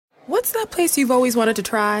What's that place you've always wanted to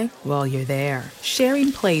try? Well, you're there,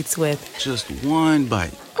 sharing plates with... Just one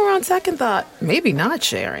bite. Or on second thought, maybe not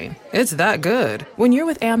sharing. It's that good. When you're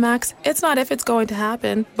with Amex, it's not if it's going to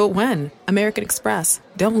happen, but when. American Express.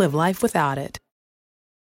 Don't live life without it.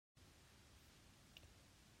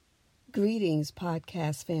 Greetings,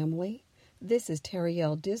 podcast family. This is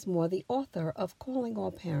Terrielle Dismore, the author of Calling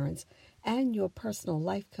All Parents and your personal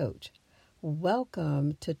life coach.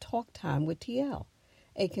 Welcome to Talk Time with TL,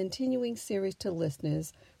 a continuing series to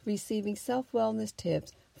listeners receiving self-wellness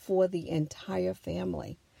tips for the entire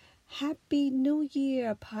family. Happy New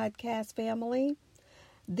Year, podcast family.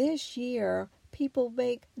 This year, people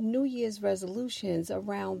make New Year's resolutions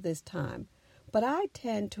around this time, but I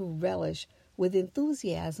tend to relish with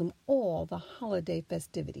enthusiasm all the holiday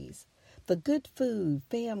festivities. The good food,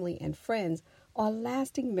 family, and friends are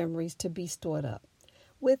lasting memories to be stored up.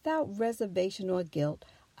 Without reservation or guilt,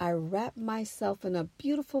 I wrap myself in a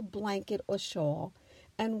beautiful blanket or shawl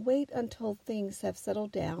and wait until things have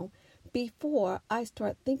settled down before I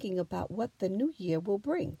start thinking about what the new year will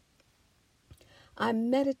bring. I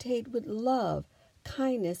meditate with love,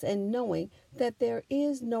 kindness, and knowing that there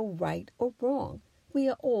is no right or wrong. We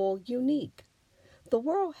are all unique. The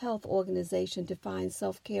World Health Organization defines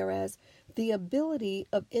self-care as the ability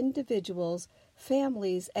of individuals,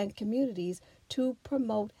 families, and communities to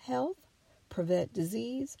promote health, prevent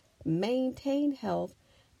disease, maintain health,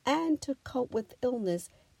 and to cope with illness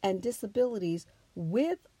and disabilities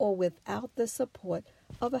with or without the support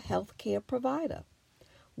of a healthcare provider.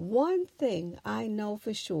 One thing I know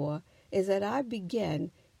for sure is that I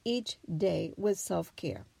begin each day with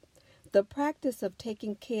self-care. The practice of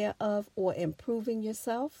taking care of or improving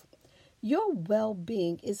yourself. Your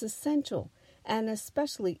well-being is essential, and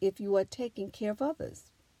especially if you are taking care of others.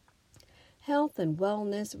 Health and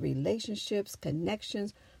wellness, relationships,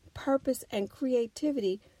 connections, purpose, and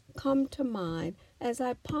creativity come to mind as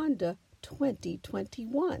I ponder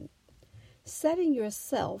 2021. Setting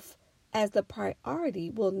yourself as the priority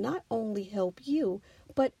will not only help you,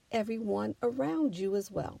 but everyone around you as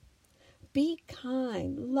well. Be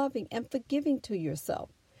kind, loving, and forgiving to yourself.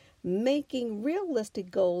 Making realistic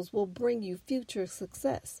goals will bring you future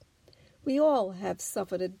success. We all have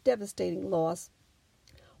suffered a devastating loss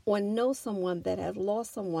or know someone that has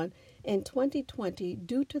lost someone in 2020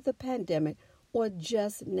 due to the pandemic or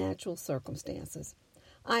just natural circumstances.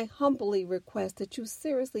 I humbly request that you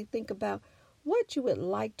seriously think about what you would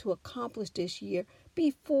like to accomplish this year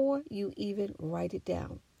before you even write it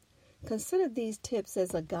down. Consider these tips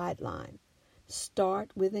as a guideline. Start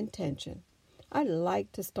with intention. I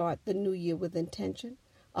like to start the new year with intention,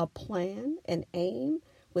 a plan, an aim,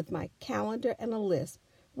 with my calendar and a list,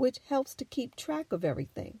 which helps to keep track of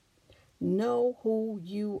everything. Know who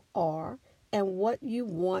you are and what you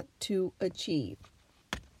want to achieve.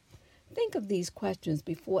 Think of these questions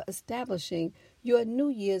before establishing your New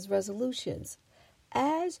Year's resolutions.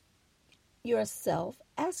 Ask yourself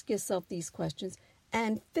these questions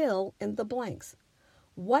and fill in the blanks.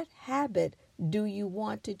 What habit do you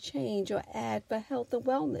want to change or add for health and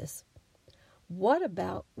wellness? What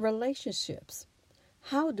about relationships?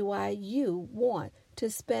 How do you want to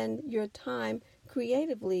spend your time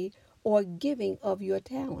creatively or giving of your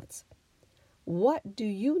talents? What do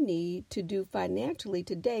you need to do financially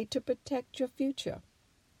today to protect your future?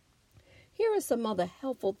 Here are some other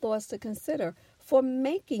helpful thoughts to consider for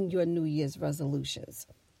making your New Year's resolutions.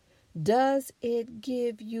 Does it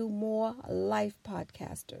give you more life,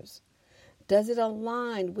 podcasters? Does it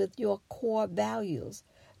align with your core values?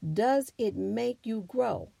 Does it make you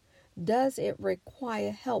grow? Does it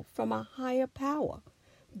require help from a higher power?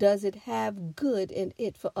 Does it have good in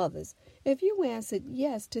it for others? If you answered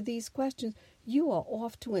yes to these questions, you are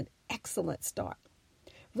off to an excellent start.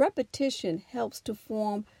 Repetition helps to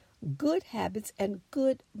form good habits and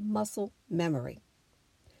good muscle memory.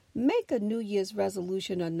 Make a New Year's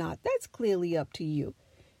resolution or not, that's clearly up to you.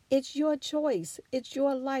 It's your choice. It's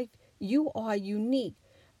your life. You are unique.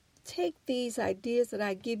 Take these ideas that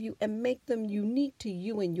I give you and make them unique to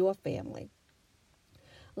you and your family.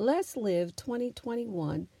 Let's live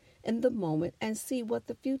 2021 in the moment and see what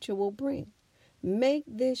the future will bring. Make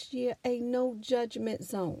this year a no judgment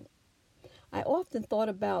zone. I often thought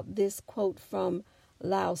about this quote from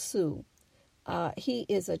Lao Tzu. He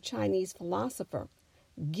is a Chinese philosopher.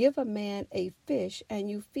 Give a man a fish and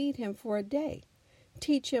you feed him for a day.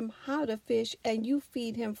 Teach him how to fish and you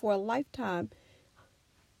feed him for a lifetime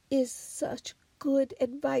is such good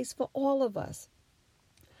advice for all of us.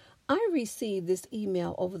 I received this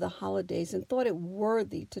email over the holidays and thought it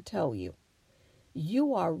worthy to tell you.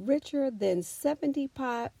 You are richer than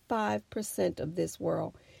 75% of this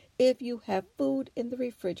world, if you have food in the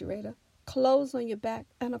refrigerator, clothes on your back,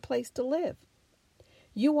 and a place to live.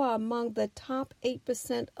 You are among the top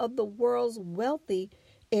 8% of the world's wealthy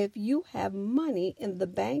if you have money in the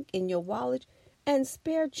bank, in your wallet, and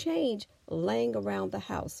spare change laying around the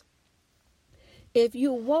house. If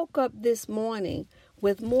you woke up this morning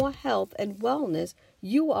with more health and wellness,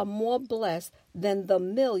 you are more blessed than the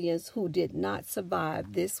millions who did not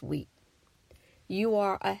survive this week. You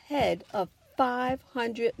are ahead of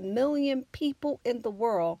 500 million people in the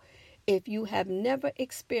world if you have never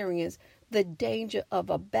experienced the danger of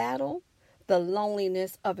a battle, the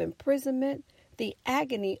loneliness of imprisonment, the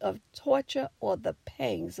agony of torture, or the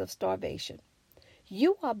pangs of starvation.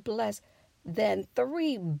 You are blessed than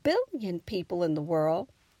 3 billion people in the world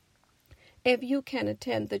if you can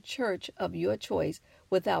attend the church of your choice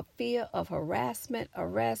without fear of harassment,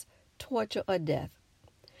 arrest, torture, or death.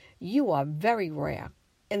 You are very rare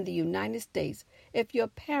in the United States if your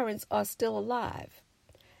parents are still alive,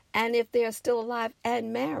 and if they are still alive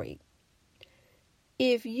and married.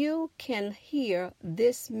 If you can hear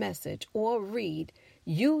this message or read,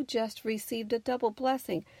 you just received a double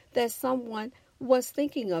blessing that someone was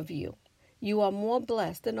thinking of you. You are more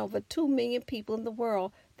blessed than over 2 million people in the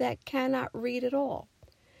world that cannot read at all.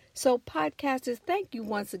 So, podcasters, thank you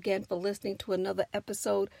once again for listening to another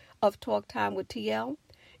episode of Talk Time with TL.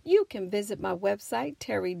 You can visit my website,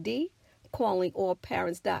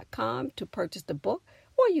 terryd.callingallparents.com, to purchase the book,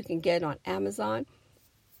 or you can get it on Amazon,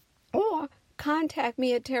 or contact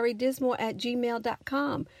me at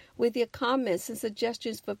terrydismore@gmail.com with your comments and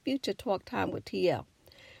suggestions for future Talk Time with TL.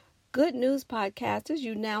 Good news, podcasters,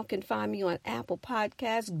 you now can find me on Apple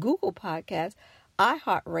Podcasts, Google Podcasts,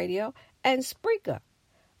 iHeartRadio, and Spreaker.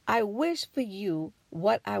 I wish for you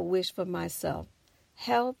what I wish for myself: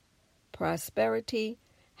 health, prosperity,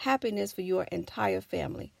 happiness for your entire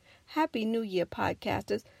family. Happy New Year,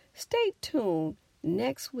 podcasters. Stay tuned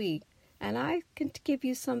next week, and I can give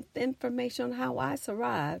you some information on how I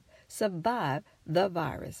survived the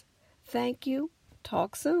virus. Thank you.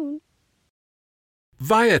 Talk soon.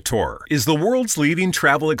 Viator is the world's leading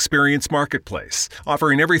travel experience marketplace,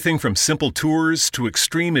 offering everything from simple tours to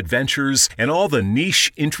extreme adventures and all the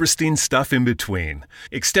niche, interesting stuff in between.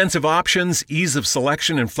 Extensive options, ease of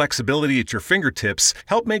selection, and flexibility at your fingertips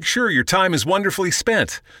help make sure your time is wonderfully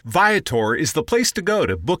spent. Viator is the place to go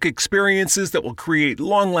to book experiences that will create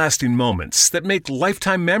long-lasting moments that make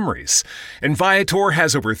lifetime memories. And Viator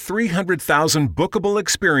has over 300,000 bookable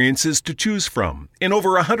experiences to choose from in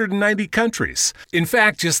over 190 countries. In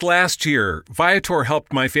fact, just last year, Viator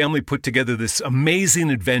helped my family put together this amazing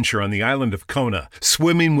adventure on the island of Kona,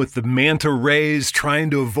 swimming with the manta rays, trying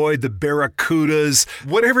to avoid the barracudas,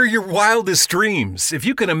 whatever your wildest dreams. If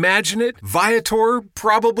you can imagine it, Viator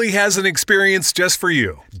probably has an experience just for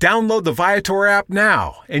you. Download the Viator app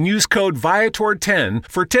now and use code Viator10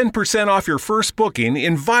 for 10% off your first booking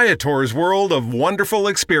in Viator's world of wonderful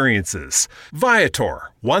experiences.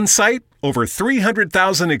 Viator, one site, over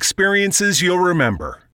 300,000 experiences you'll remember.